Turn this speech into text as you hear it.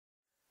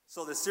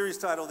So the series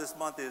title this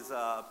month is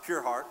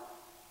Pure Heart.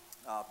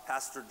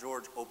 Pastor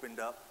George opened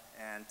up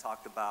and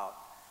talked about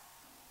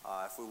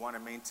if we want to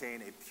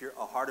maintain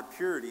a heart of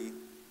purity,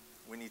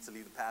 we need to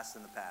leave the past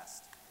in the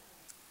past.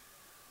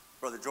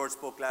 Brother George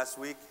spoke last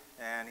week,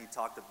 and he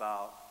talked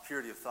about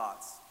purity of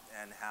thoughts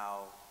and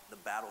how the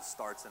battle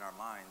starts in our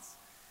minds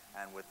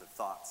and with the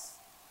thoughts.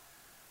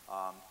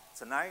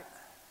 Tonight,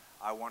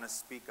 I want to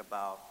speak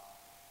about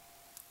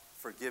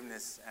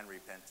forgiveness and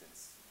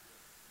repentance.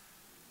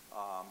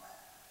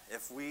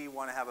 If we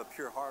want to have a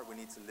pure heart, we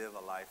need to live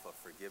a life of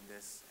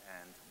forgiveness,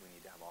 and we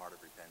need to have a heart of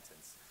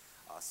repentance.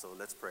 So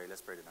let's pray.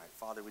 Let's pray tonight.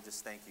 Father, we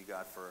just thank you,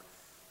 God, for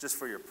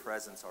your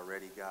presence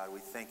already, God. We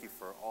thank you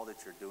for all that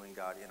you're doing,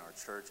 God, in our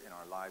church, in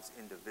our lives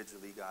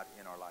individually, God,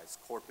 in our lives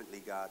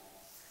corporately, God.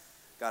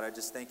 God, I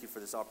just thank you for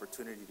this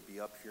opportunity to be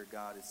up here,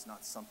 God. It's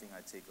not something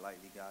I take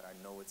lightly, God.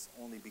 I know it's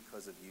only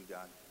because of you,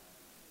 God.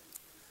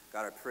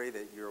 God, I pray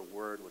that your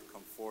word would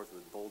come forth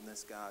with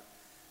boldness, God.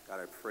 God,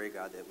 I pray,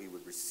 God, that we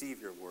would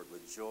receive your word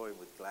with joy,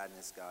 with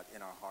gladness, God,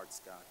 in our hearts,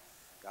 God.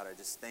 God, I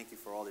just thank you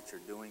for all that you're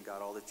doing,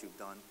 God, all that you've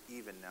done,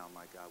 even now,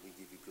 my God. We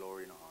give you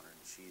glory and honor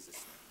in Jesus'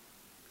 name.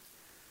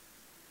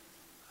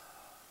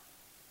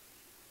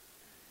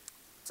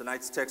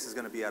 Tonight's text is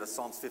going to be out of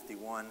Psalms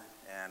 51,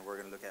 and we're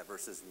going to look at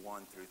verses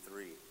 1 through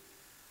 3.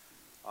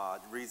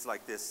 It reads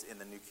like this in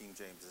the New King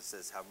James. It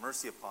says, "Have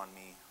mercy upon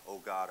me, O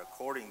God,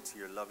 according to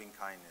your loving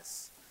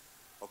kindness,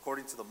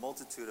 according to the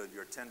multitude of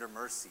your tender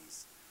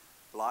mercies.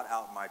 Blot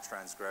out my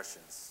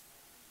transgressions.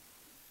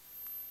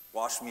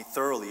 Wash me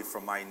thoroughly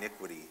from my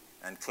iniquity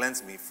and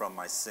cleanse me from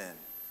my sin.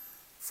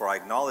 For I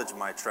acknowledge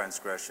my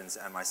transgressions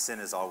and my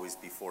sin is always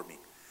before me."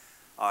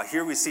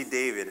 Here we see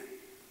David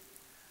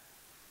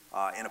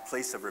in a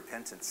place of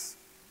repentance.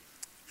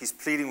 He's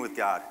pleading with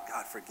God.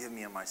 God, forgive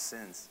me of my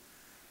sins.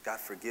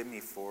 God, forgive me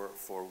for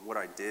what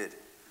I did.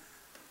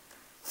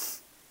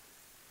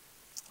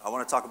 I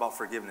want to talk about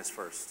forgiveness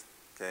first,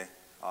 okay?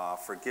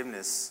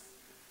 Forgiveness,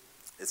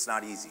 it's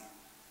not easy.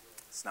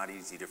 It's not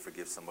easy to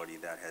forgive somebody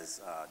that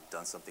has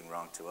done something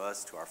wrong to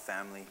us, to our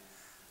family,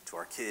 to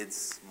our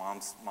kids.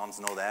 Moms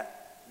know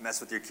that. Mess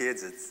with your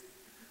kids,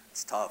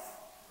 it's tough.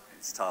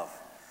 It's tough.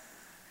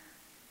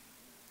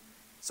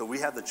 So we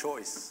have the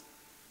choice.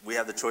 We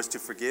have the choice to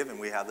forgive, and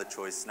we have the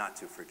choice not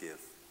to forgive.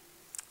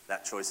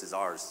 That choice is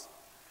ours.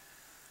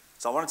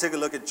 So I want to take a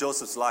look at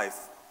Joseph's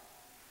life.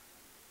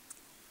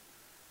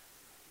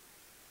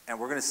 And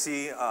we're going to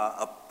see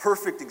a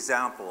perfect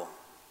example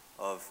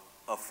of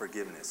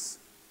forgiveness.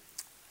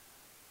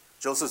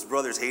 Joseph's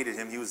brothers hated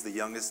him. He was the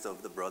youngest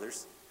of the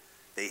brothers.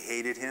 They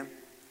hated him.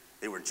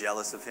 They were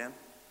jealous of him,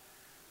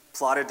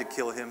 plotted to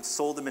kill him,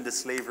 sold him into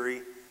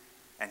slavery,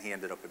 and he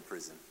ended up in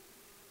prison.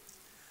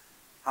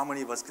 How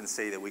many of us can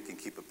say that we can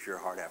keep a pure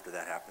heart after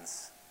that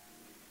happens?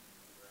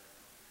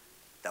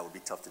 That would be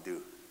tough to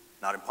do.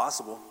 Not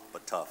impossible,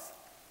 but tough.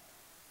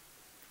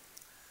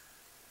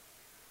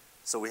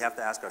 So we have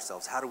to ask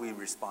ourselves, how do we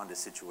respond to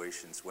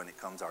situations when it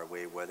comes our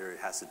way, whether it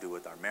has to do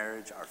with our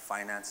marriage, our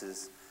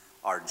finances,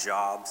 our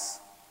jobs,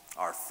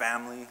 our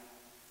family?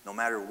 No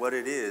matter what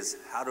it is,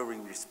 how do we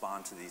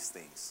respond to these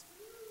things?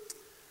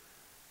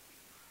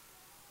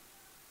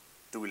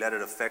 Do we let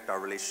it affect our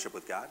relationship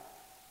with God?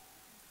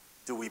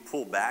 Do we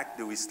pull back?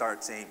 Do we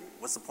start saying,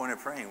 what's the point of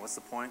praying? What's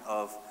the point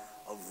of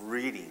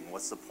reading?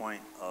 What's the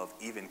point of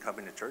even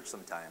coming to church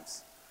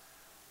sometimes?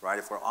 Right?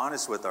 If we're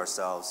honest with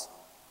ourselves,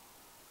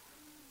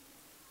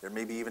 there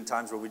may be even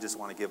times where we just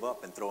want to give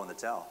up and throw in the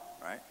towel,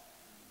 right?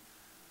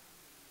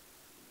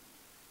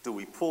 Do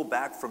we pull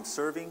back from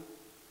serving?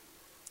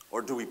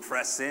 Or do we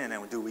press in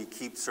and do we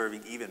keep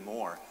serving even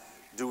more?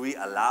 Do we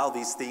allow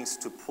these things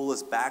to pull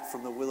us back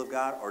from the will of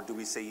God? Or do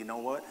we say, you know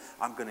what?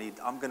 I'm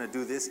gonna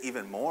do this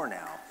even more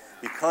now.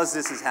 Because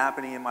this is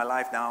happening in my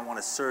life now, I want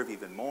to serve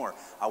even more.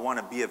 I want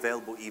to be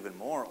available even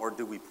more. Or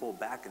do we pull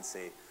back and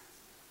say,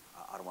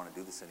 I don't want to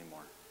do this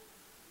anymore?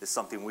 It's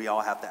something we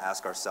all have to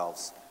ask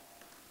ourselves.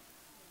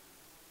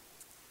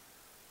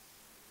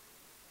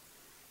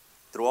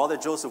 Through all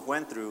that Joseph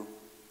went through,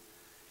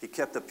 he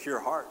kept a pure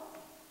heart.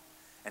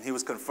 And he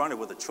was confronted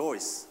with a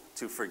choice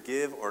to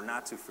forgive or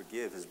not to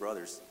forgive his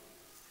brothers.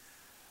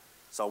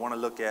 So I want to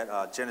look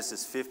at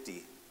Genesis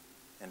 50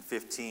 and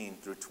 15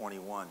 through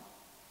 21.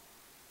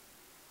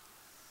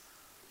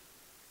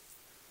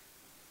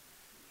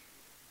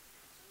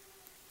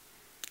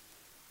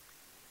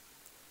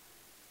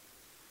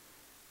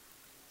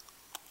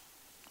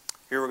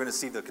 Here we're going to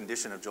see the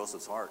condition of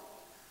Joseph's heart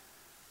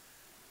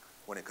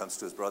when it comes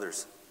to his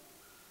brothers.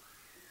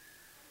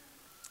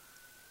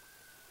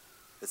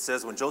 It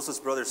says, when Joseph's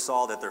brothers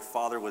saw that their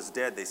father was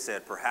dead, they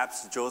said,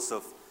 perhaps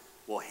Joseph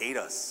will hate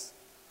us.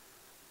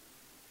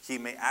 He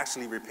may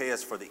actually repay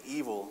us for the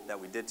evil that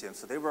we did to him.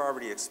 So they were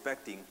already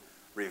expecting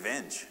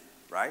revenge,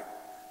 right?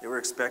 They were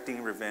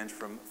expecting revenge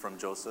from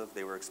Joseph.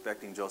 They were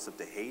expecting Joseph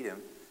to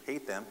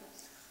hate them.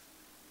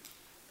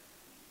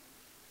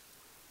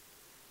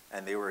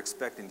 And they were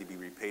expecting to be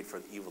repaid for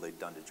the evil they'd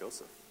done to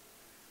Joseph.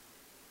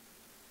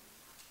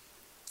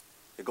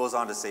 It goes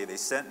on to say, they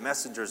sent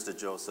messengers to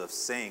Joseph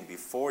saying,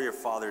 before your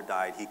father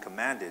died, he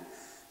commanded,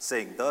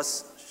 saying,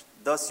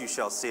 Thus you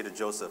shall say to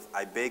Joseph,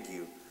 I beg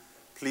you,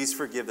 please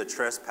forgive the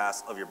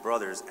trespass of your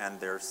brothers and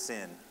their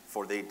sin,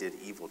 for they did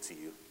evil to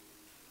you.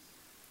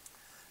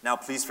 Now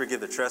please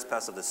forgive the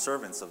trespass of the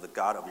servants of the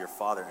God of your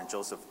father. And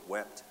Joseph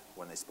wept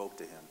when they spoke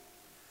to him.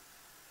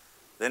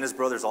 Then his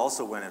brothers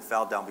also went and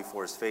fell down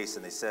before his face,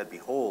 and they said,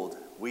 Behold,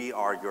 we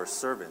are your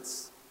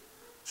servants.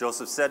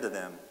 Joseph said to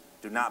them,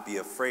 Do not be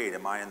afraid.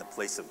 Am I in the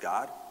place of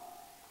God?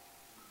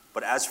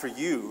 But as for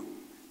you,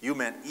 you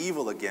meant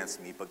evil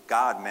against me, but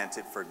God meant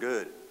it for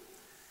good,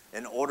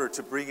 in order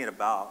to bring it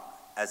about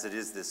as it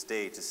is this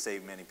day, to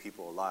save many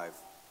people alive.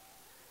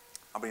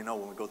 How many know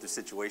when we go through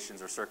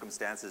situations or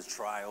circumstances,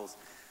 trials,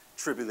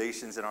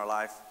 tribulations in our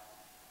life,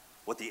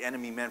 what the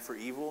enemy meant for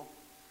evil,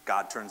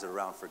 God turns it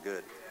around for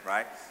good,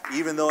 right?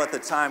 Even though at the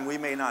time we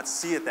may not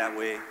see it that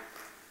way,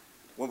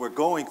 when we're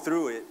going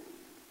through it,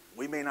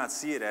 we may not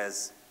see it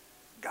as,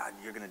 God,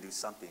 you're going to do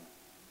something.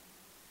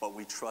 But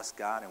we trust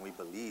God and we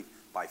believe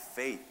by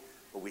faith.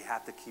 But we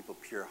have to keep a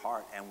pure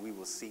heart, and we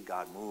will see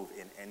God move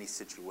in any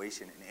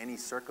situation, in any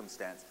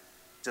circumstance,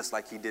 just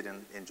like he did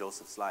in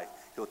Joseph's life.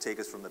 He'll take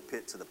us from the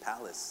pit to the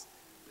palace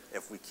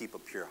if we keep a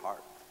pure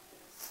heart.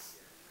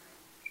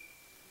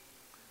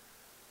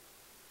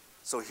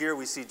 So here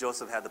we see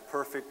Joseph had the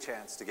perfect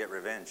chance to get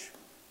revenge,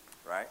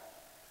 right?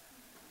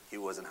 He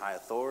was in high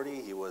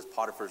authority. He was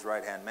Potiphar's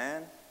right-hand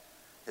man.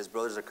 His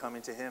brothers are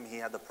coming to him. He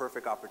had the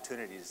perfect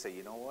opportunity to say,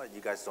 you know what?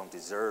 You guys don't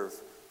deserve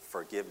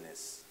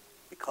forgiveness.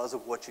 Because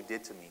of what you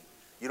did to me,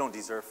 you don't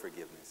deserve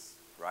forgiveness,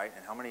 right?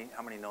 And how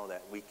many know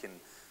that we can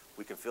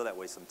feel that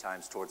way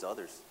sometimes towards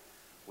others?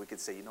 We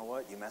could say, you know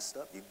what? You messed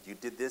up. You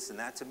did this and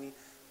that to me.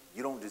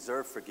 You don't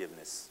deserve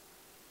forgiveness.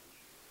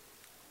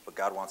 But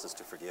God wants us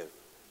to forgive.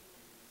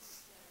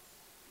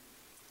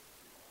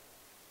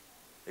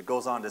 It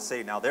goes on to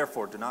say, Now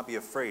therefore, do not be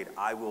afraid.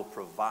 I will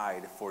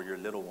provide for your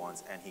little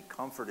ones. And he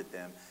comforted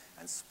them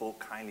and spoke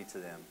kindly to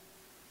them.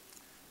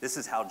 This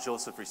is how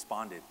Joseph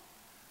responded,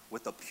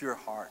 with a pure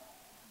heart,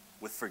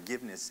 with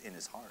forgiveness in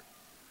his heart.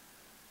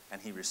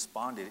 And he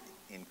responded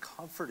and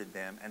comforted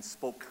them and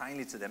spoke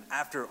kindly to them.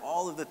 After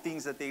all of the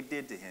things that they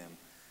did to him,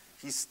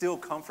 he still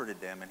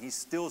comforted them and he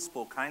still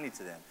spoke kindly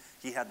to them.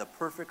 He had the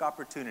perfect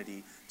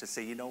opportunity to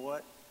say, you know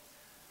what?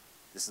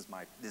 This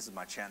is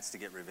my chance to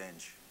get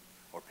revenge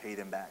or pay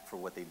them back for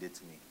what they did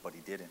to me. But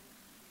he didn't.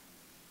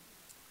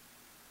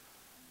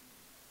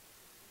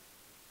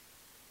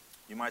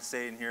 You might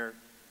say in here,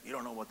 you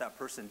don't know what that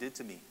person did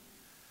to me.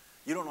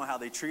 You don't know how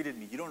they treated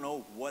me. You don't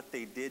know what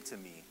they did to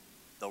me,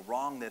 the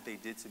wrong that they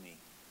did to me.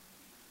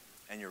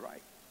 And you're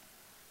right.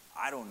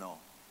 I don't know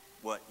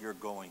what you're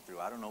going through.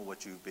 I don't know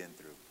what you've been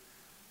through.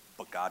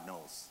 But God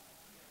knows.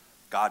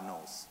 God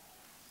knows.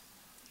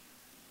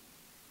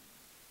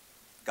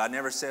 God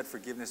never said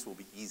forgiveness will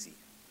be easy.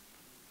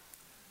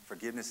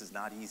 Forgiveness is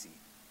not easy.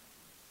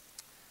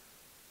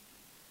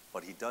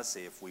 But he does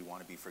say if we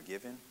want to be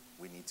forgiven,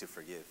 we need to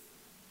forgive.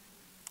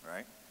 All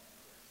right?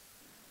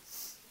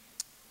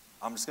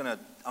 I'm gonna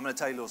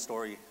tell you a little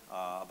story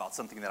about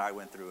something that I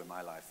went through in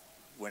my life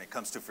when it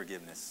comes to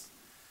forgiveness.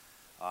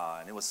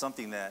 And it was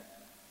something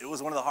it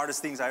was one of the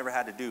hardest things I ever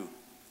had to do,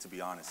 to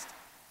be honest.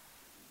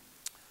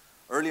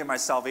 Early in my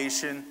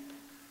salvation,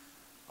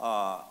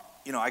 I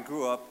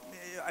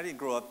didn't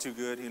grow up too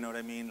good, you know what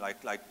I mean?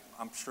 Like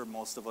I'm sure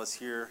most of us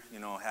here,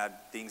 had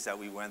things that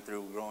we went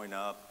through growing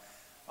up.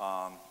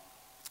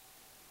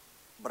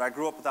 But I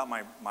grew up without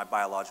my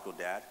biological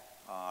dad.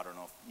 I don't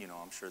know if,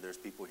 I'm sure there's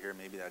people here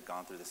maybe that have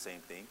gone through the same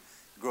thing.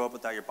 You grow up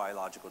without your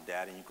biological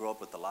dad, and you grow up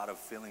with a lot of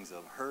feelings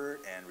of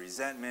hurt and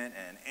resentment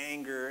and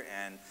anger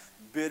and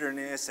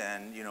bitterness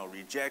and,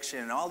 rejection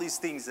and all these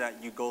things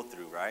that you go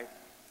through, right?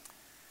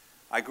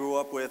 I grew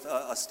up with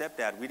a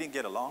stepdad. We didn't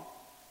get along.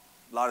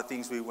 A lot of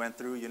things we went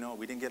through,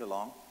 we didn't get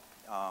along.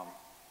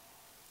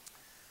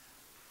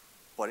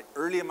 But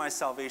early in my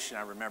salvation,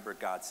 I remember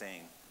God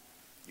saying,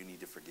 you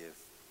need to forgive.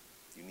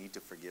 You need to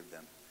forgive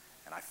them.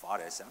 And I fought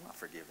it. I said, I'm not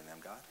forgiving them,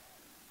 God.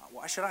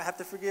 Why should I have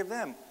to forgive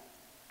them?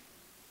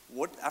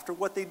 After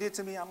what they did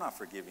to me, I'm not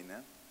forgiving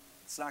them.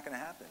 It's not going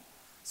to happen.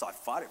 So I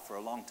fought it for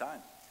a long time.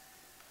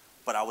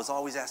 But I was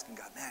always asking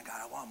God, man,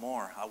 God, I want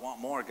more. I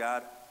want more,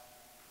 God.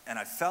 And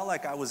I felt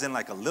like I was in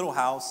like a little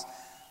house,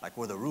 like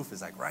where the roof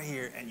is like right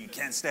here, and you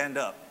can't stand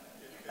up.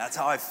 That's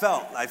how I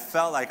felt. I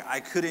felt like I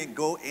couldn't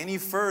go any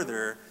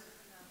further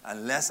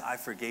unless I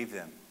forgave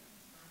them.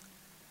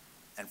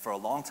 And for a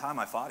long time,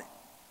 I fought it.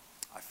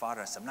 I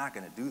said, I'm not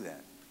going to do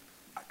that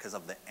because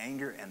of the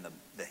anger and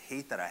the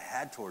hate that I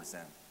had towards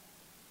them.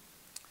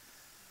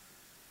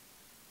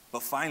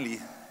 But finally,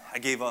 I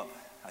gave up.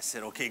 I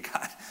said, okay,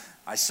 God,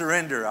 I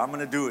surrender. I'm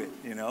going to do it,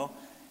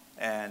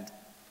 And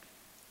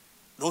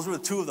those were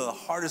two of the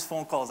hardest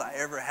phone calls I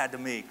ever had to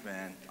make,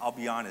 man. I'll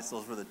be honest.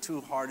 Those were the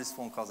two hardest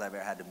phone calls I've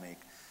ever had to make.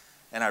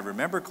 And I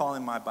remember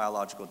calling my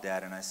biological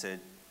dad, and I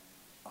said,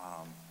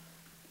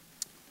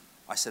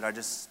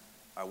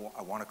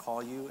 I want to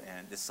call you,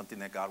 and it's something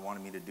that God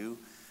wanted me to do,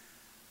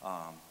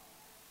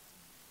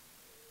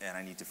 and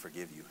I need to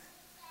forgive you.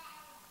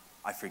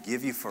 I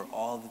forgive you for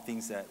all the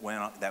things that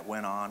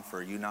went on,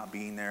 for you not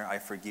being there. I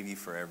forgive you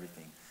for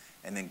everything.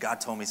 And then God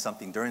told me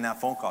something during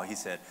that phone call. He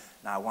said,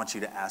 now I want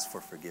you to ask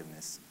for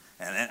forgiveness.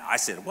 And then I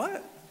said,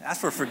 what?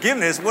 Ask for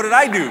forgiveness? What did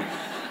I do?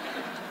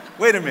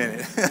 Wait a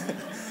minute.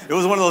 It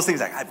was one of those things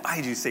like, I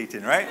bind you,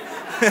 Satan, right?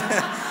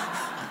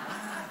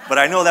 But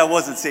I know that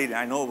wasn't Satan.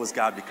 I know it was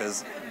God,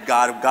 because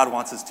God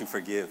wants us to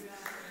forgive.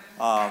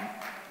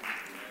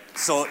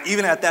 So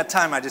even at that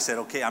time, I just said,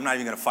 okay, I'm not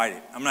even going to fight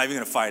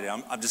it.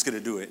 I'm just going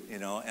to do it,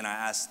 And I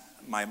asked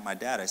my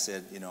dad, I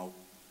said,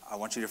 I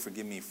want you to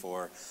forgive me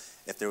for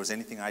if there was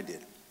anything I did.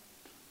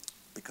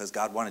 Because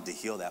God wanted to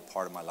heal that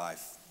part of my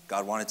life.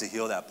 God wanted to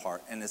heal that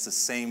part. And it's the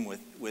same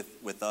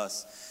with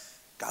us.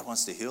 God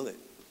wants to heal it.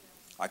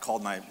 I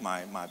called my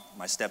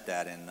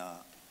stepdad, and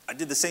I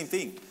did the same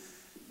thing.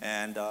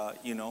 And,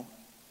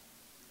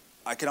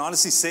 I can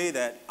honestly say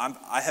that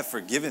I have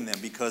forgiven them,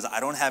 because I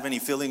don't have any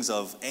feelings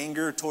of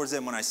anger towards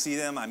them when I see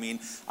them. I mean,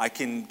 I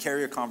can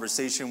carry a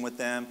conversation with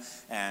them.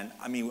 And,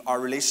 our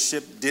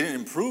relationship didn't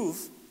improve.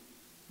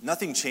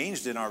 Nothing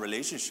changed in our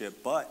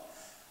relationship. But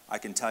I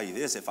can tell you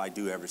this, if I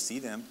do ever see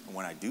them, and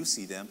when I do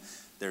see them,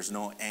 there's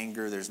no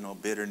anger, there's no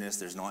bitterness,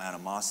 there's no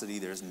animosity,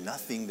 there's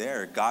nothing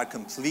there. God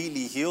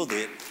completely healed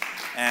it.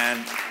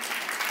 And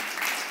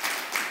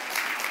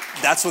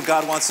that's what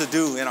God wants to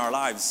do in our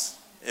lives.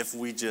 If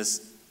we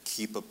just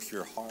keep a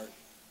pure heart,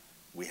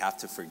 we have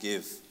to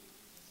forgive.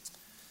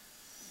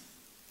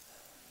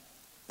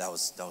 That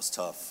was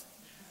tough.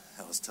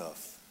 That was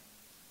tough.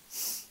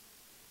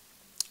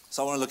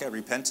 So I want to look at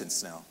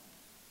repentance now.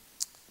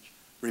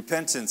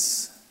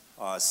 Repentance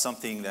is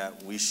something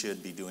that we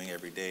should be doing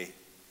every day.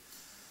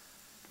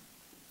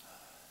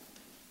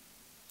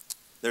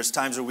 There's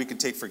times where we can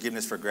take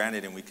forgiveness for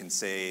granted, and we can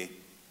say,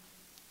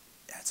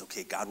 yeah, it's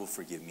okay, God will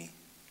forgive me.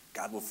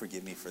 God will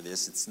forgive me for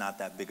this. It's not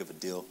that big of a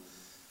deal.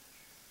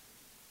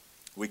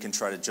 We can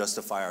try to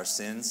justify our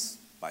sins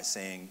by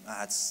saying,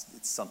 it's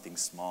something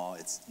small.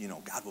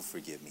 God will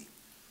forgive me.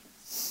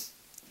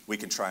 We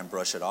can try and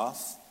brush it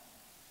off.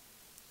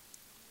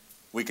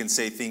 We can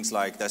say things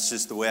like, that's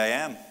just the way I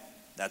am.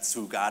 That's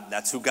who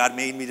God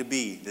made me to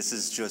be. This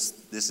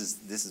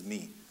is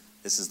me.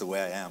 This is the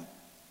way I am.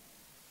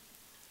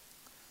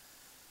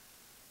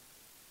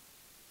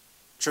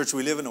 Church,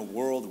 we live in a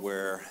world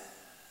where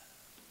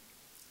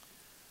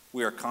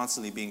we are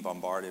constantly being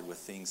bombarded with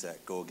things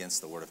that go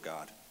against the Word of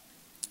God.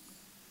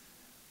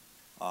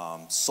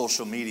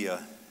 Social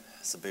media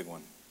is a big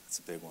one. It's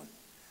a big one.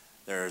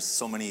 There's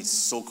so many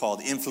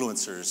so-called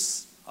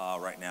influencers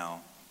right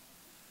now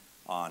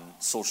on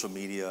social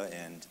media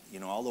and,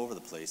 all over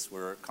the place.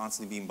 We're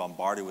constantly being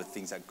bombarded with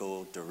things that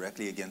go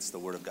directly against the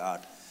Word of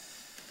God.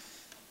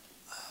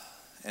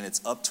 And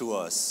it's up to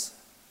us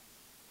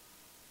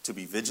to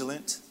be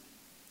vigilant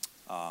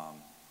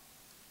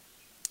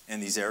in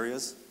these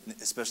areas,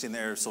 especially in the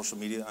area of social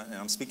media. And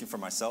I'm speaking for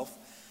myself.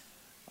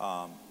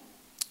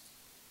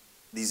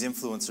 These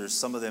influencers,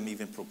 some of them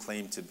even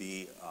proclaim to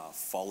be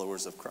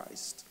followers of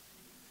Christ.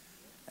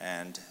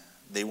 And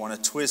they want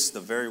to twist the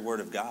very Word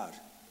of God.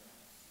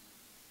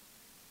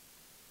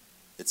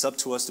 It's up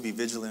to us to be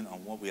vigilant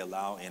on what we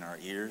allow in our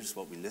ears,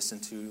 what we listen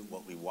to,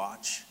 what we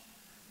watch,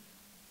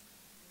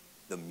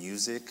 the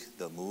music,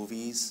 the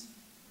movies,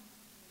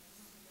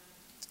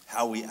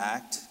 how we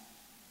act,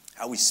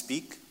 how we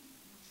speak,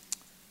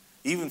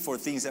 even for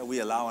things that we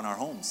allow in our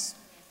homes.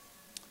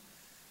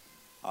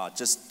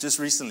 Just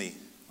recently,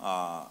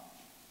 I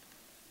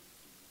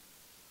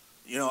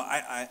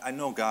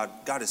know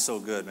God is so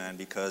good, man,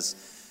 because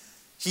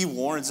He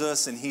warns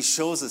us and He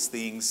shows us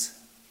things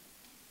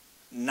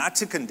not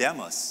to condemn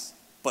us,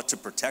 but to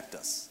protect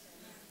us.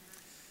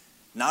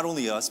 Not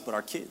only us, but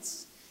our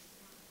kids.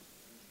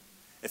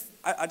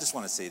 I just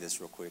want to say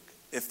this real quick.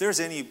 If there's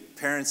any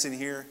parents in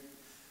here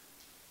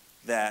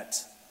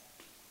that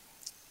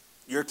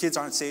your kids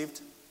aren't saved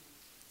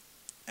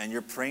and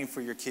you're praying for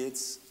your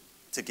kids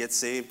to get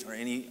saved, or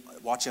any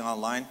watching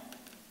online,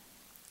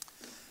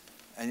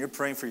 and you're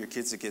praying for your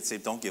kids to get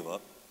saved, don't give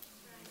up.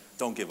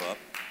 Don't give up.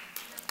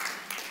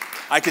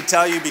 I can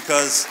tell you,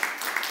 because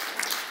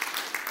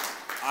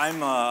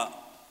I'm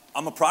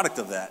a product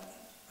of that.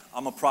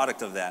 I'm a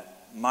product of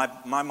that. My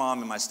mom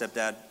and my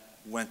stepdad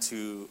went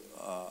to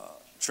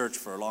church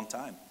for a long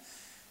time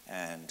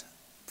and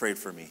prayed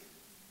for me.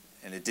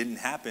 And it didn't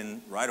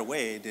happen right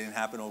away. It didn't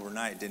happen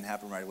overnight. It didn't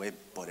happen right away,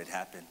 but it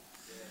happened.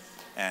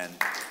 And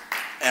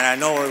I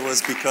know it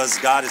was because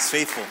God is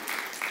faithful.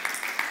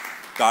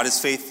 God is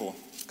faithful.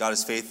 God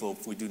is faithful.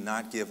 If we do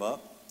not give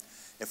up,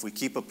 if we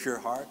keep a pure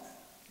heart,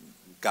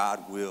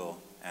 God will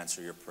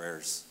answer your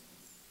prayers.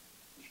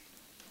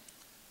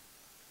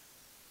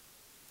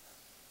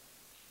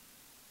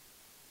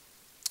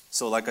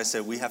 So like I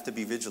said, we have to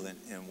be vigilant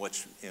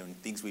in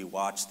things we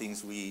watch,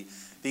 things we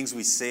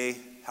say,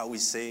 how we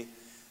say.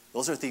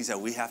 Those are things that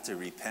we have to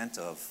repent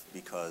of,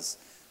 because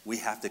we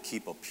have to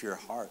keep a pure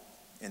heart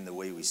in the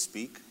way we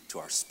speak to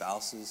our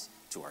spouses,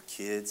 to our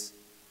kids,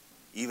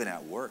 even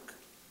at work.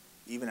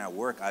 Even at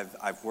work,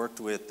 I've worked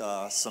with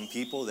some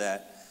people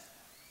that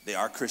they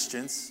are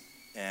Christians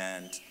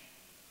and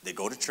they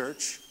go to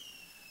church,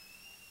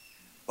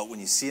 but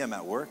when you see them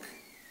at work,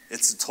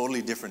 it's a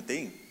totally different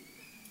thing.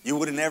 You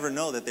would never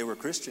know that they were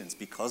Christians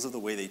because of the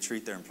way they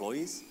treat their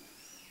employees,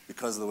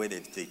 because of the way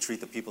they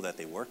treat the people that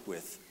they work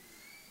with.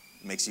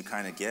 It makes you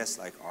kind of guess,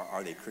 like,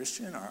 are they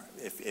Christian? Or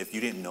if you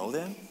didn't know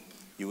them,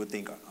 you would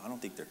think, I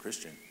don't think they're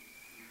Christian.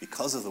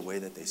 Because of the way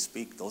that they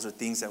speak. Those are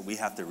things that we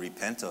have to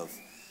repent of.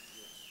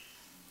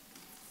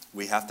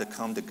 We have to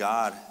come to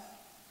God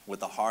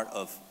with a heart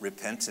of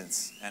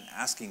repentance and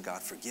asking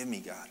God, forgive me,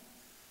 God.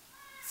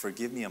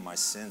 Forgive me of my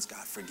sins.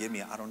 God, forgive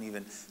me.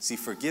 See,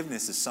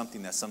 forgiveness is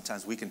something that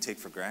sometimes we can take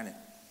for granted.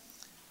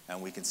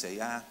 And we can say,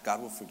 yeah,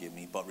 God will forgive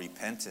me. But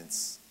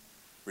repentance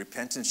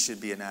should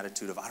be an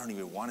attitude of, I don't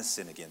even want to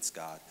sin against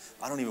God.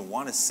 I don't even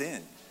want to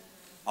sin.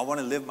 I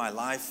want to live my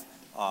life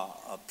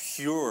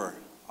pure.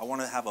 I want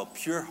to have a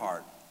pure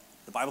heart.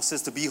 The Bible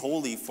says to be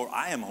holy, for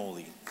I am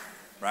holy.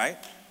 Right?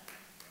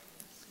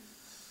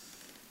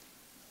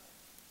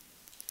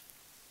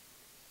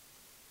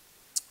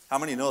 How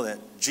many know that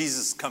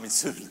Jesus is coming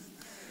soon?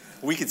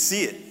 We can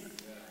see it.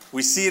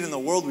 We see it in the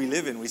world we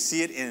live in. We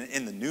see it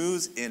in the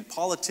news, in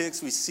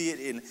politics. We see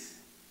it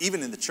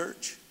even in the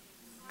church.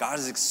 God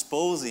is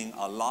exposing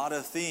a lot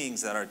of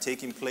things that are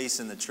taking place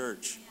in the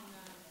church.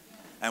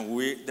 And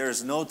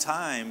there's no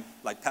time,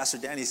 like Pastor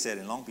Danny said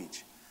in Long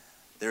Beach,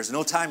 there's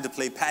no time to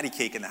play patty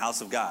cake in the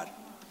house of God,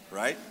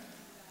 right?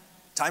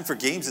 Time for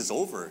games is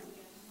over.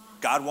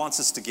 God wants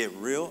us to get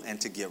real and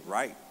to get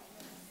right.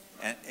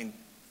 And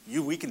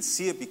we can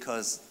see it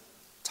because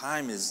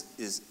time is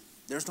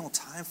there's no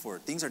time for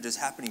it. Things are just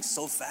happening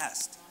so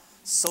fast.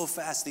 So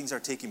fast things are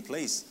taking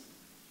place.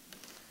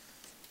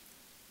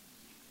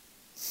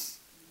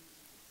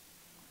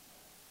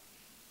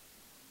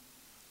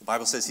 The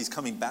Bible says he's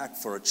coming back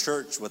for a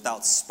church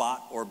without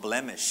spot or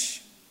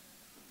blemish.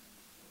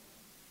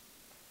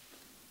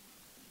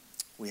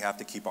 We have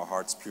to keep our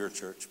hearts pure,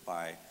 church,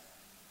 by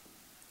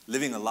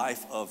living a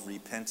life of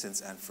repentance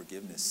and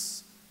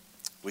forgiveness.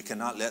 We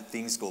cannot let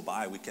things go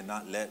by. We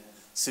cannot let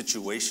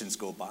situations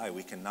go by.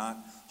 We cannot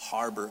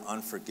harbor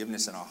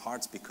unforgiveness in our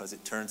hearts because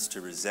it turns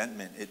to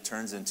resentment. It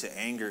turns into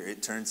anger.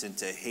 It turns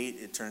into hate.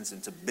 It turns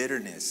into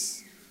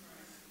bitterness.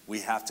 We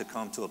have to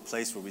come to a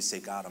place where we say,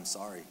 God, I'm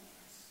sorry.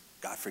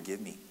 God,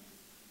 forgive me.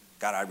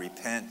 God, I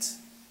repent.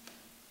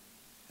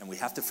 And we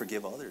have to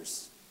forgive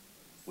others.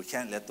 We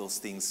can't let those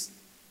things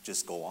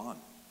just go on.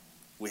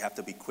 We have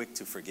to be quick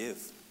to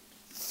forgive.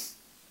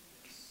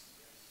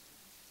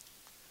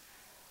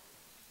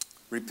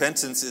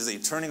 Repentance is a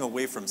turning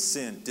away from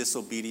sin,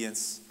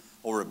 disobedience,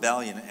 or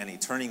rebellion, and a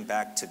turning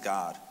back to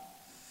God.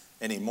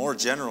 In a more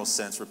general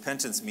sense,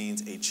 repentance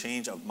means a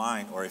change of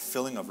mind or a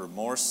feeling of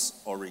remorse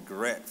or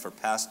regret for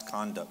past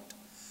conduct.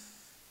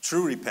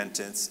 True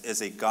repentance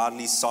is a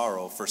godly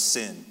sorrow for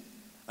sin,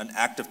 an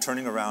act of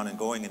turning around and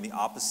going in the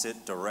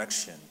opposite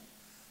direction.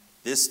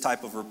 This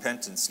type of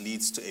repentance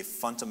leads to a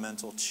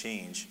fundamental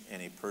change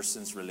in a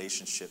person's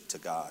relationship to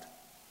God.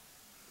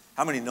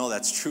 How many know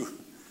that's true?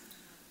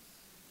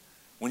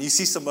 When you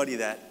see somebody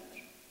that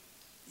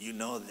you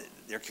know that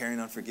they're carrying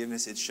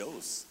unforgiveness, it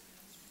shows.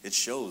 It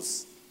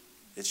shows.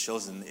 It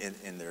shows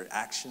in their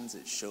actions.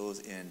 It shows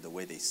in the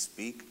way they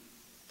speak.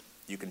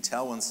 You can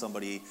tell when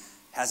somebody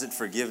hasn't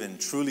forgiven,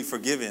 truly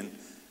forgiven,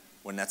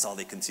 when that's all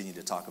they continue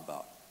to talk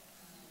about.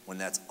 When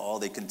that's all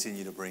they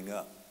continue to bring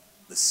up.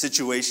 The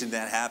situation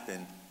that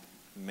happened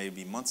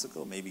maybe months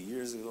ago, maybe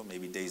years ago,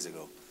 maybe days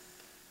ago.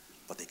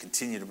 But they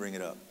continue to bring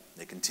it up.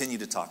 They continue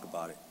to talk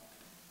about it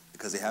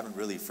because they haven't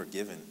really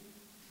forgiven.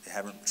 They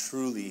haven't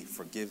truly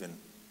forgiven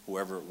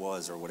whoever it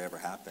was or whatever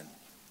happened.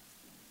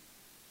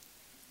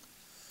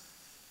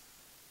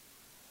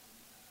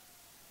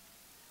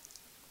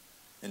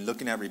 In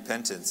looking at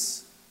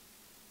repentance,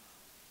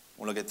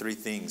 I want to look at three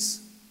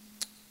things.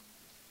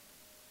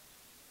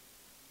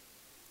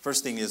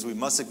 First thing is we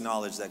must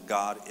acknowledge that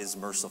God is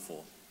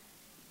merciful.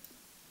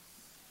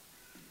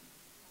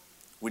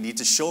 We need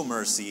to show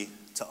mercy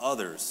to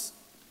others.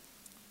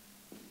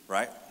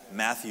 Right?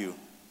 Matthew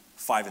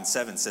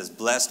 5:7 says,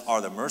 "Blessed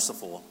are the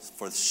merciful,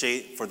 for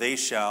they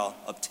shall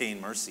obtain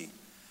mercy."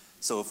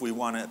 So if we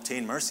want to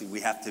obtain mercy,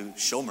 we have to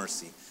show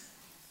mercy.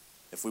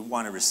 If we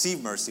want to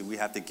receive mercy, we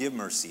have to give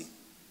mercy.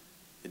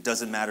 It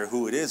doesn't matter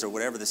who it is or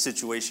whatever the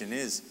situation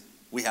is,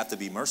 we have to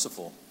be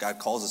merciful. God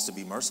calls us to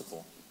be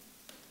merciful.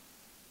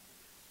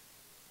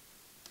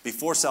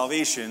 Before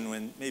salvation,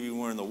 when maybe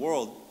we're in the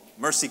world,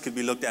 mercy could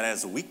be looked at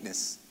as a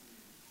weakness.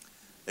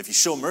 If you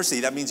show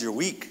mercy, that means you're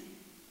weak,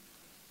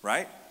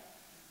 right?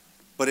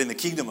 But in the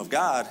kingdom of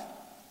God,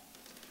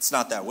 it's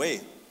not that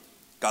way.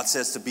 God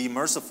says to be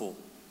merciful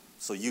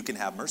so you can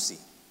have mercy.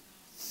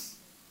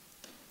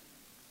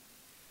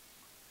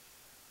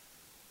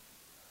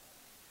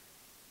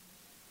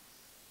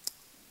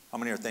 How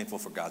many are thankful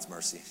for God's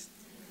mercy?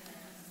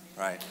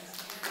 Right?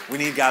 We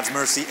need God's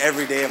mercy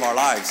every day of our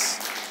lives.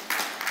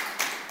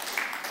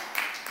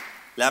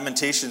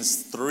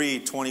 Lamentations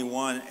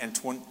 3:21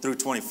 through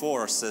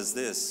 24 says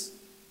this.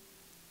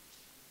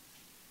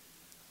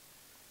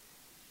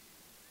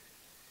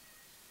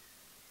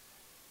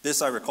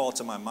 "This I recall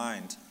to my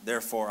mind,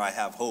 therefore I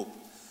have hope.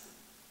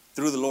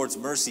 Through the Lord's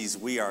mercies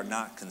we are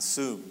not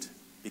consumed,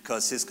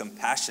 because his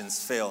compassions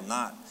fail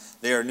not.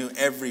 They are new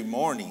every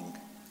morning.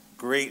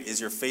 Great is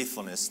your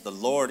faithfulness. The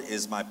Lord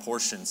is my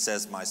portion,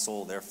 says my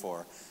soul.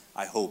 Therefore,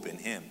 I hope in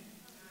him.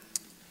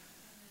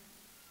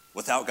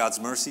 Without God's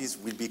mercies,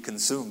 we'd be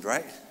consumed,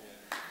 right?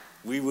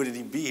 We wouldn't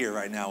even be here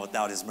right now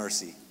without his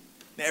mercy.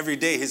 And every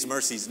day his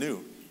mercy is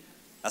new.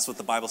 That's what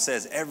the Bible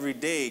says. Every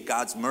day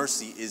God's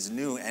mercy is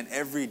new. And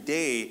every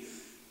day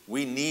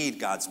we need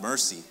God's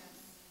mercy.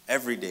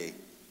 Every day.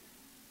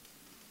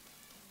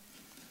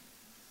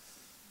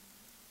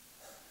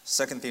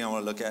 Second thing I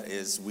want to look at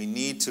is we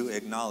need to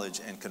acknowledge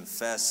and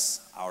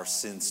confess our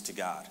sins to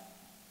God.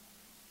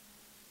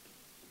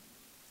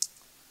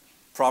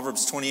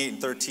 Proverbs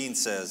 28:13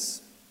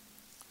 says,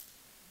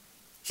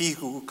 he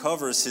who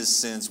covers his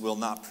sins will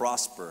not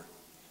prosper,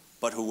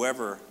 but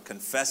whoever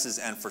confesses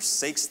and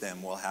forsakes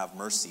them will have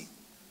mercy.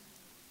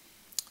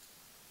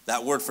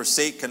 That word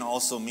forsake can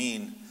also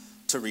mean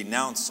to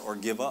renounce or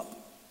give up.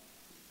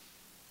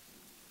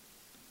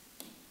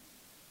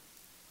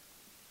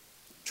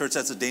 Church,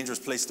 that's a dangerous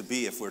place to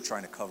be if we're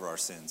trying to cover our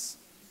sins.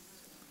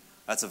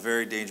 That's a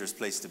very dangerous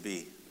place to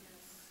be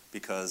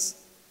because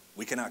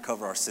we cannot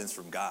cover our sins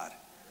from God.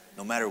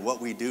 No matter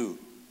what we do,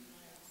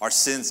 our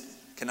sins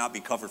cannot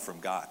be covered from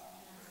God.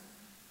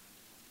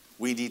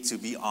 We need to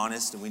be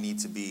honest and we need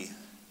to be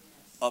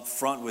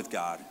upfront with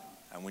God,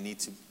 and we need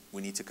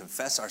to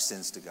confess our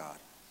sins to God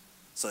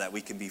so that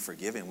we can be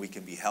forgiven, we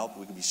can be helped,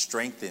 we can be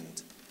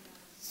strengthened.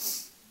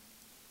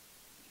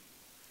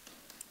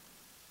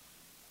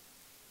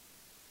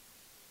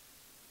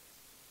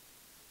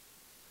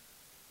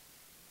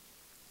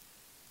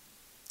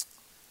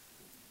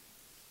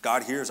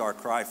 God hears our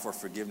cry for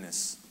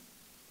forgiveness.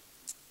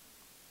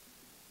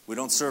 We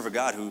don't serve a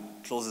God who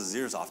closes his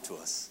ears off to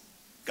us.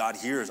 God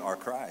hears our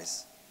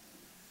cries.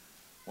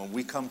 When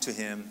we come to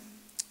him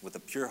with a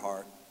pure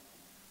heart,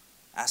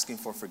 asking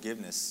for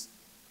forgiveness.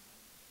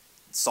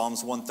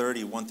 Psalms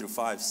 130,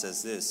 1-5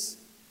 says this.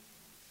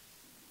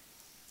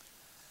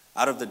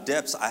 Out of the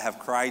depths I have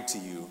cried to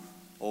you,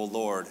 O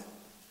Lord.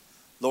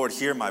 Lord,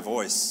 hear my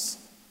voice.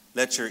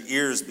 Let your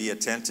ears be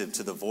attentive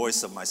to the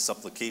voice of my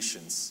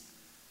supplications.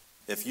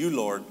 If you,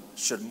 Lord,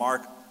 should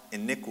mark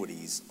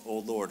iniquities, O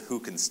Lord,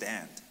 who can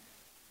stand?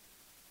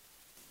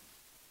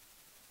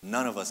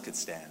 None of us could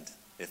stand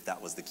if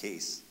that was the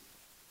case.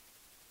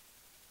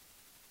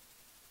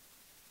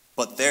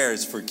 But there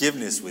is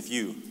forgiveness with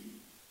you,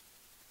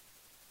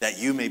 that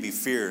you may be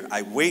feared.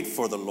 I wait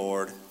for the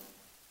Lord.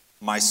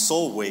 My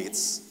soul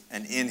waits,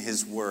 and in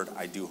his word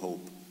I do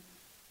hope.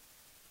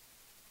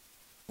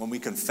 When we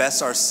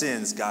confess our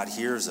sins, God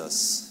hears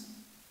us.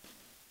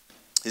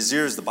 His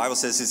ears, the Bible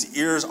says, his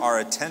ears are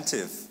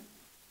attentive.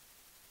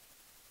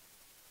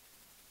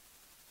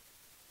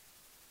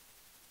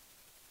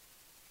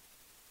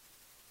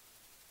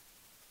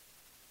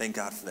 Thank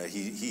God for that.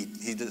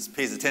 He just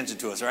pays attention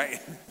to us,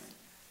 right?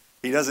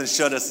 He doesn't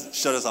shut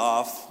us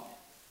off.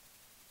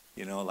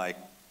 You know, like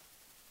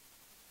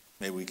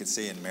maybe we could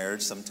say in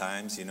marriage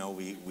sometimes, you know,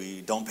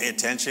 we don't pay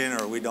attention,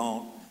 or we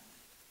don't,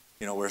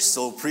 you know, we're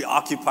so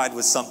preoccupied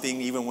with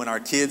something even when our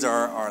kids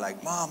are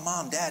like,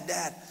 Mom,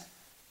 Dad.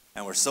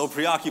 And we're so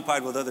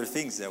preoccupied with other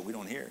things that we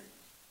don't hear.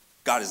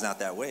 God is not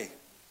that way.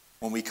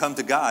 When we come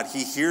to God,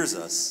 he hears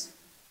us.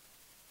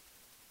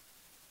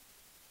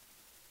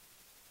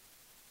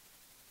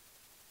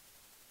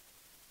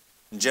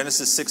 In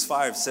Genesis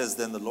 6:5 says,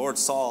 then the Lord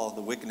saw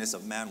the wickedness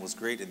of man was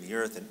great in the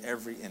earth, and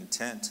every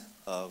intent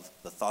of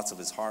the thoughts of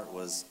his heart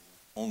was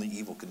only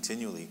evil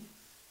continually.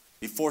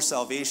 Before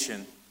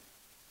salvation,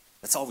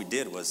 that's all we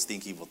did was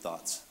think evil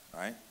thoughts,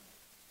 right?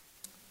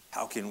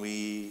 How can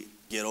we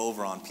get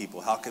over on people?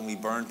 How can we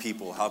burn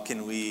people? How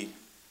can we,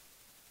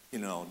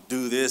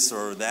 do this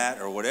or that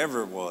or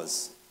whatever it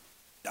was?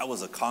 That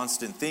was a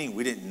constant thing.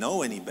 We didn't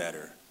know any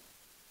better.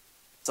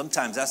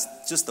 Sometimes that's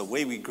just the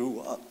way we grew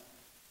up.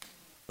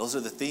 Those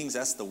are the things,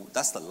 that's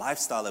the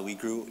lifestyle that we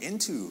grew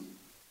into,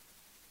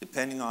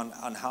 depending on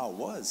how it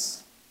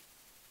was.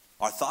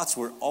 Our thoughts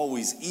were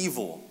always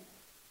evil.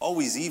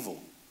 Always evil.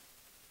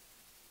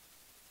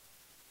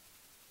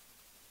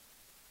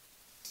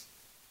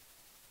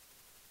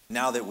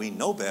 Now that we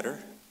know better,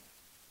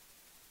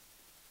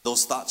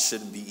 those thoughts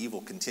shouldn't be evil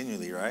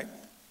continually, right?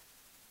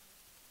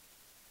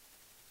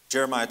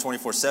 Jeremiah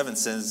 24:7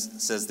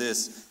 says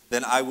this,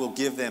 then I will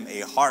give them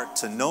a heart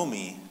to know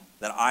me,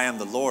 that I am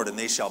the Lord, and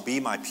they shall be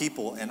my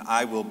people, and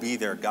I will be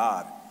their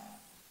God.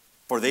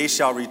 For they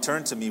shall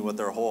return to me with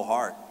their whole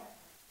heart.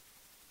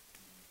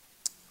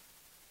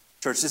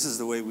 Church, this is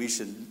the way we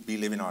should be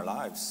living our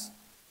lives.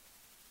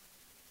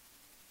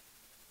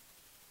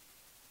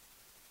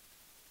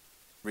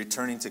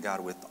 Returning to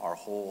God with our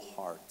whole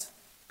heart.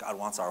 God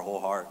wants our whole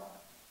heart.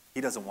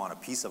 He doesn't want a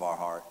piece of our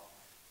heart.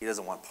 He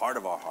doesn't want part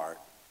of our heart.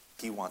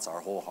 He wants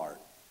our whole heart.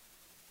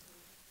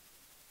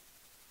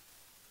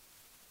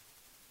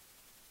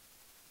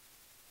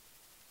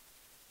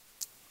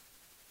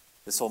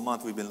 This whole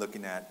month we've been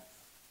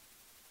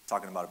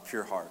talking about a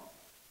pure heart.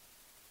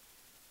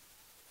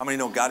 How many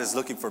know God is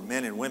looking for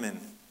men and women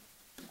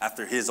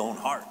after his own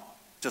heart?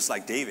 Just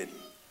like David.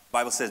 The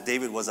Bible says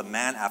David was a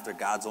man after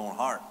God's own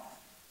heart.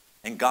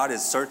 And God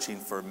is searching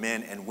for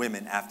men and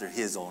women after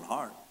his own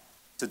heart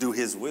to do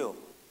his will.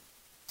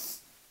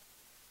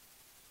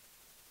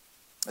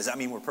 Does that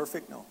mean we're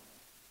perfect? No.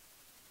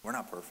 We're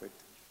not perfect.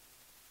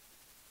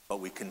 But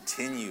we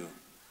continue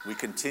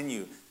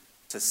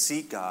to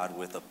seek God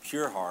with a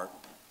pure heart,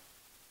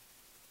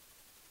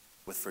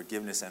 with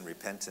forgiveness and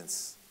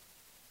repentance,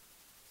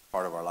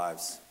 part of our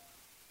lives.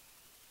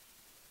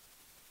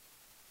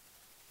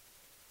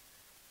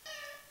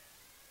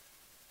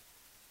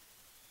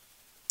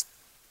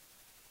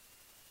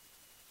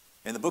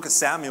 In the book of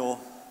Samuel,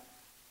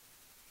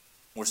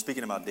 we're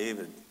speaking about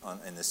David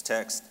in this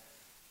text.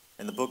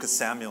 In the book of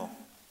Samuel,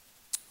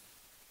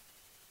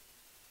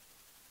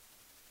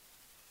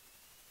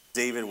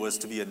 David was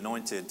to be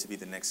anointed to be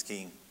the next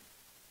king.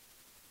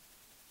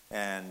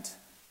 And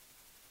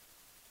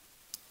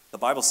the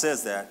Bible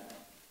says that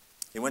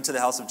he went to the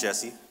house of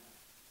Jesse,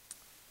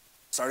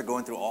 started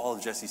going through all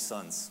of Jesse's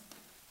sons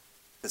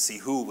to see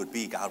who would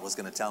be. God was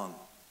going to tell him,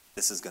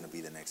 this is going to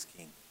be the next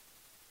king.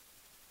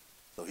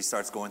 So he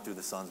starts going through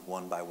the sons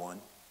one by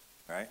one,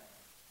 right?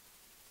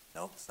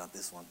 Nope, it's not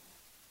this one.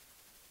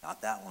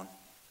 Not that one.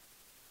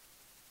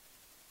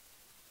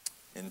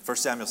 In 1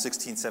 Samuel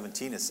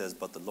 16:17 it says,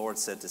 but the Lord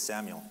said to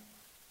Samuel,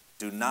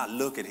 do not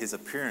look at his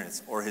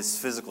appearance or his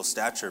physical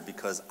stature,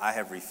 because I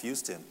have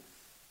refused him.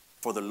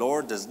 For the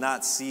Lord does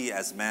not see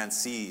as man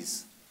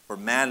sees. For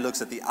man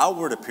looks at the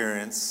outward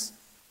appearance,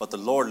 but the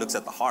Lord looks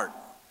at the heart.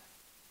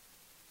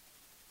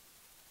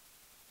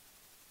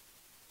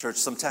 Church,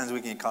 sometimes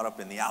we get caught up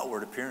in the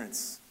outward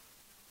appearance,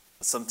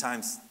 but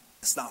sometimes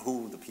it's not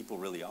who the people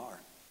really are.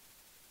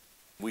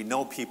 We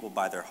know people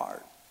by their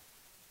heart.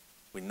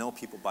 We know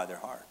people by their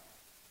heart.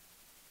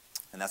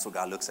 And that's what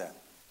God looks at.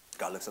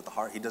 God looks at the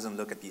heart. He doesn't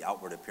look at the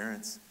outward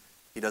appearance.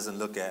 He doesn't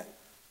look at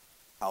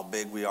how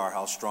big we are,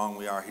 how strong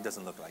we are. He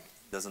doesn't look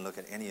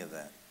at any of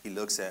that. He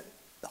looks at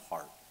the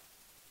heart.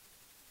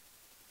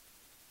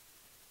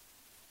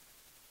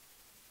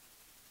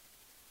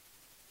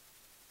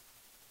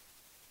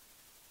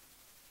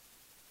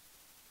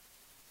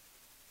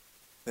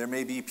 There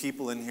may be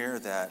people in here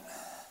that,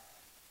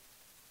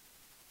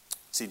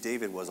 see,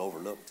 David was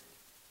overlooked.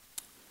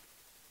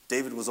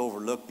 David was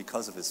overlooked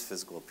because of his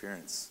physical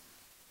appearance.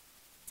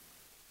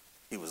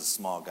 He was a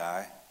small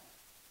guy.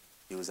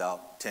 He was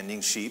out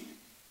tending sheep.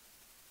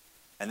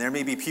 And there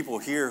may be people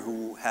here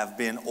who have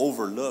been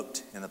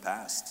overlooked in the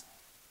past.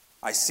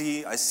 I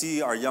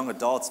see our young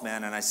adults,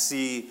 man, and I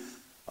see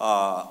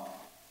the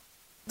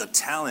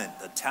talent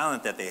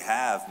that they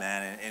have,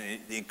 man,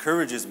 and it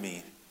encourages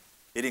me.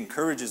 It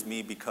encourages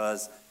me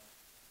because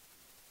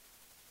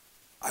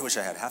I wish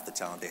I had half the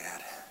talent they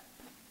had,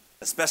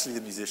 especially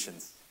the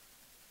musicians.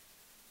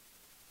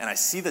 And I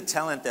see the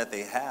talent that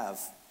they have.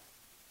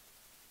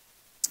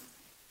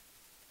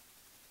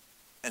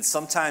 And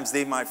sometimes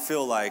they might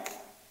feel like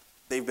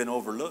they've been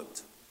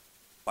overlooked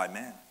by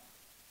man.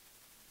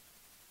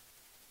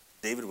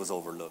 David was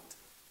overlooked.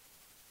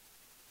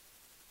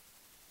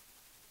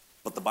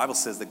 But the Bible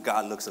says that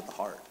God looks at the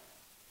heart.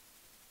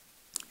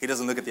 He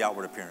doesn't look at the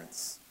outward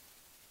appearance.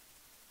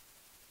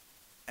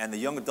 And the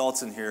young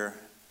adults in here,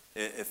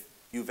 if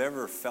you've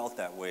ever felt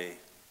that way,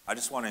 I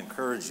just want to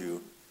encourage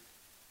you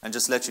and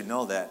just let you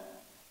know that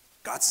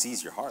God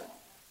sees your heart.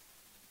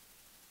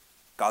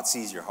 God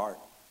sees your heart.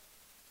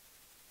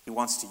 He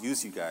wants to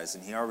use you guys,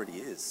 and he already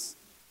is.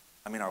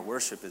 I mean, our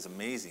worship is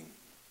amazing.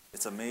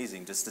 It's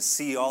amazing just to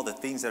see all the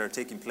things that are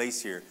taking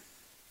place here,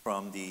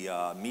 from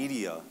the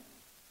media,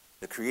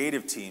 the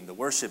creative team, the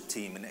worship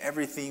team, and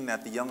everything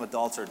that the young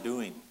adults are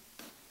doing.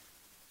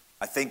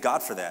 I thank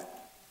God for that.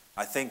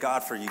 I thank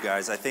God for you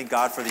guys. I thank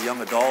God for the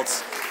young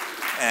adults.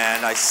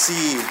 And I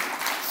see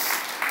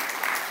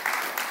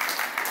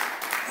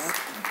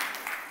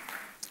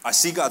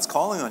God's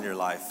calling on your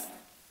life.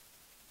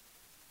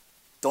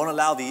 Don't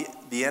allow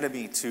the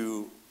enemy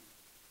to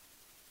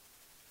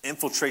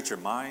infiltrate your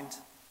mind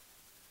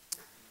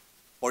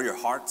or your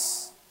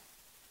hearts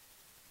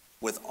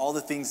with all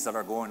the things that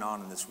are going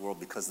on in this world,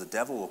 because the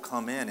devil will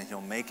come in and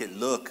he'll make it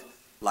look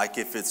like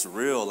if it's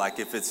real, like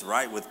if it's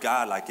right with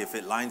God, like if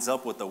it lines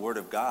up with the Word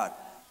of God.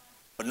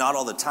 But not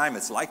all the time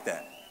it's like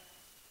that.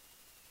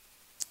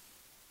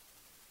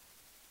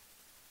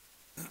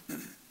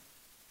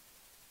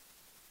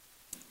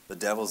 The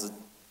devil's,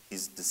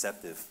 he's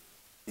deceptive.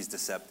 He's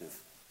deceptive.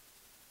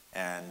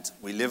 And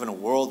we live in a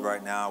world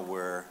right now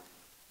where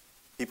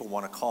people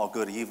want to call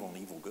good evil and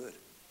evil good.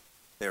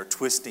 They're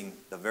twisting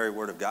the very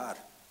Word of God.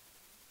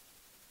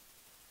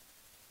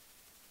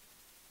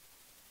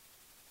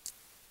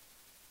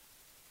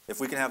 If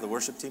we can have the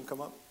worship team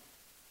come up.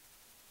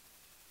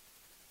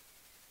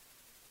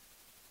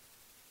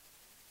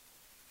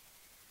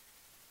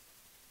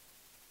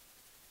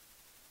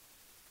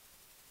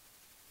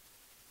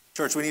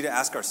 Church, we need to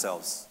ask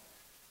ourselves,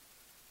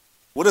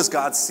 what does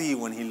God see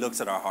when he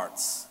looks at our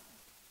hearts?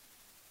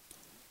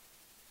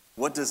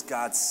 What does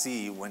God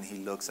see when he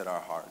looks at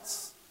our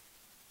hearts?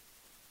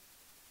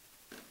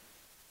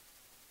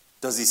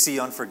 Does he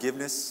see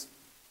unforgiveness?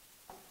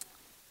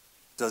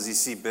 Does he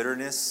see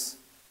bitterness?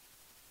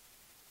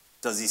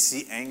 Does he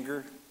see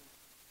anger?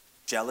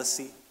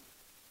 jealousy?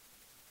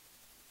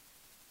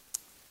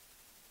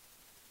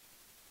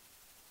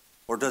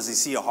 Or does he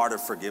see a heart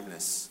of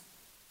forgiveness?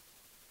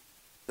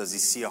 Does he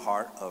see a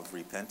heart of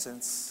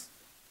repentance,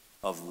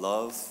 of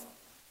love,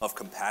 of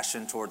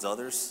compassion towards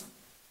others?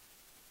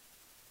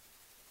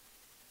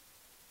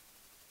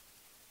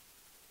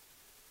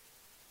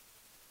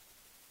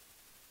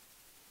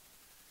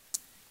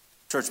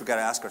 Church, we've got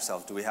to ask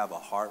ourselves, do we have a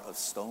heart of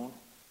stone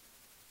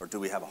or do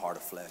we have a heart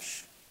of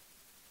flesh?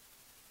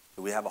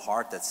 Do we have a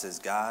heart that says,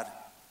 God,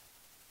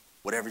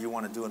 whatever you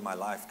want to do in my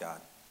life, God,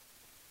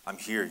 I'm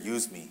here,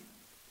 use me.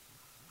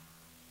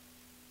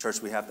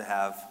 Church, we have to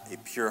have a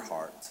pure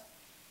heart,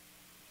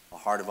 a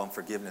heart of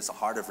unforgiveness, a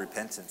heart of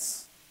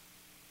repentance.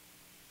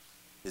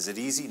 Is it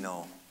easy?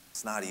 No,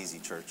 it's not easy,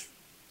 church.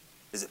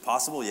 Is it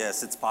possible?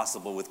 Yes, it's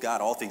possible. With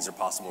God, all things are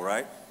possible,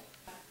 right?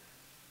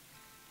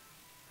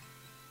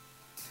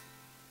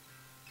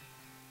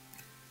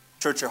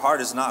 Church, your heart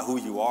is not who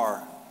you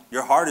are.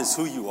 Your heart is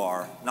who you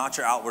are, not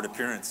your outward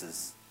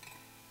appearances.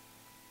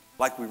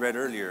 Like we read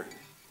earlier,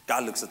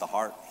 God looks at the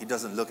heart. He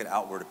doesn't look at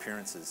outward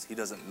appearances. He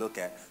doesn't look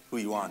at who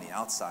you are on the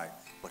outside,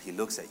 but he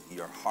looks at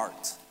your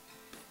heart.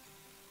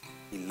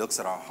 He looks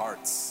at our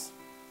hearts.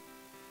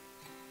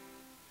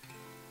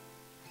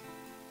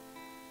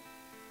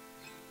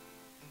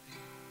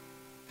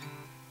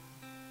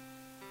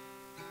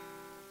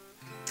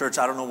 Church,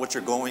 I don't know what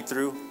you're going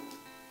through.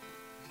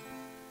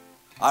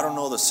 I don't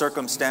know the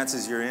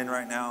circumstances you're in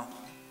right now.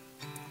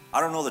 I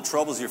don't know the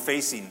troubles you're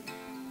facing.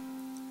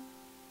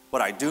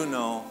 But I do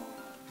know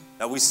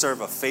that we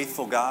serve a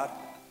faithful God.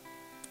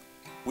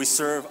 We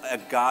serve a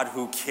God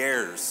who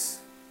cares.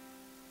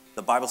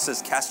 The Bible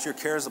says, cast your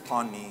cares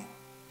upon me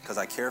because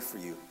I care for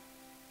you.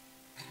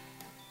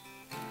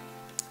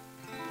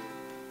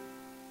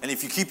 And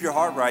if you keep your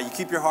heart right, you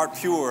keep your heart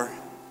pure,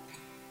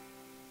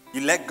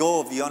 you let go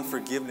of the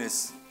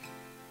unforgiveness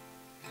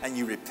and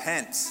you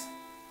repent,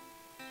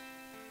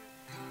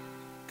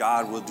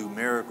 God will do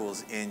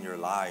miracles in your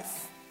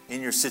life.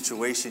 In your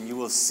situation, you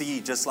will see,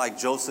 just like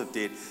Joseph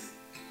did,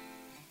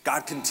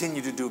 God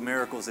continued to do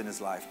miracles in his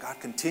life. God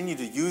continued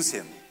to use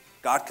him.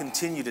 God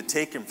continued to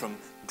take him from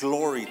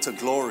glory to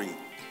glory.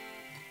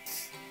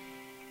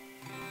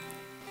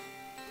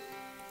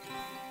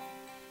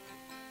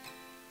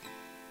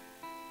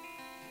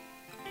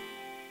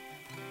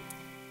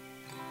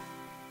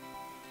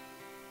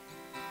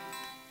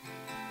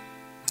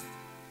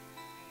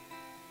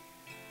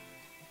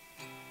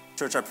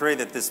 Church, I pray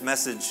that this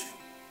message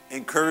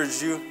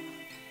encouraged you.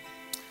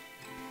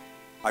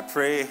 I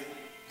pray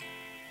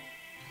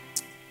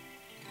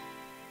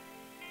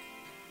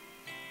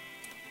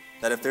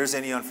that if there's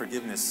any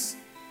unforgiveness,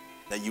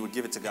 that you would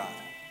give it to God.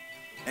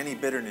 Any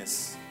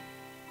bitterness,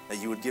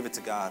 that you would give it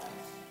to God.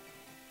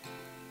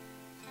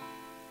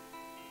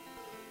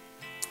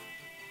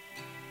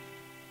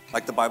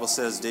 Like the Bible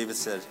says, David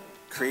said,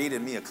 create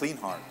in me a clean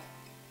heart.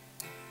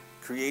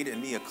 Create in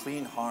me a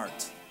clean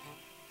heart.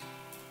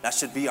 That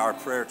should be our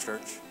prayer,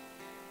 church.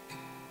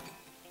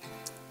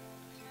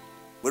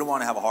 We don't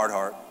want to have a hard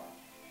heart.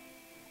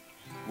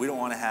 We don't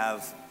want to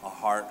have a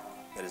heart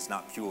that is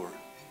not pure.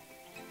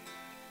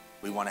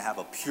 We want to have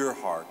a pure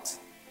heart.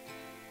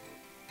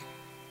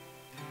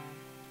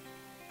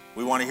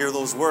 We want to hear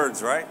those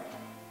words, right?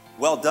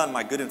 Well done,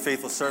 my good and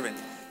faithful servant.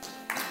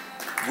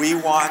 We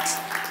want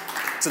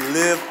to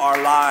live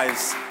our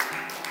lives.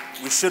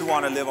 We should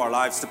want to live our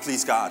lives to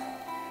please God.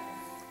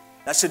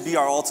 That should be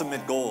our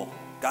ultimate goal.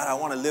 God, I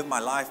want to live my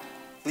life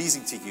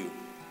pleasing to you.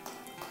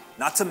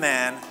 Not to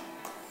man,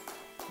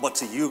 but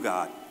to you,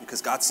 God.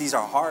 Because God sees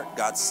our heart.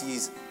 God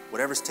sees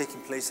whatever's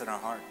taking place in our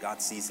heart. God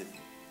sees it.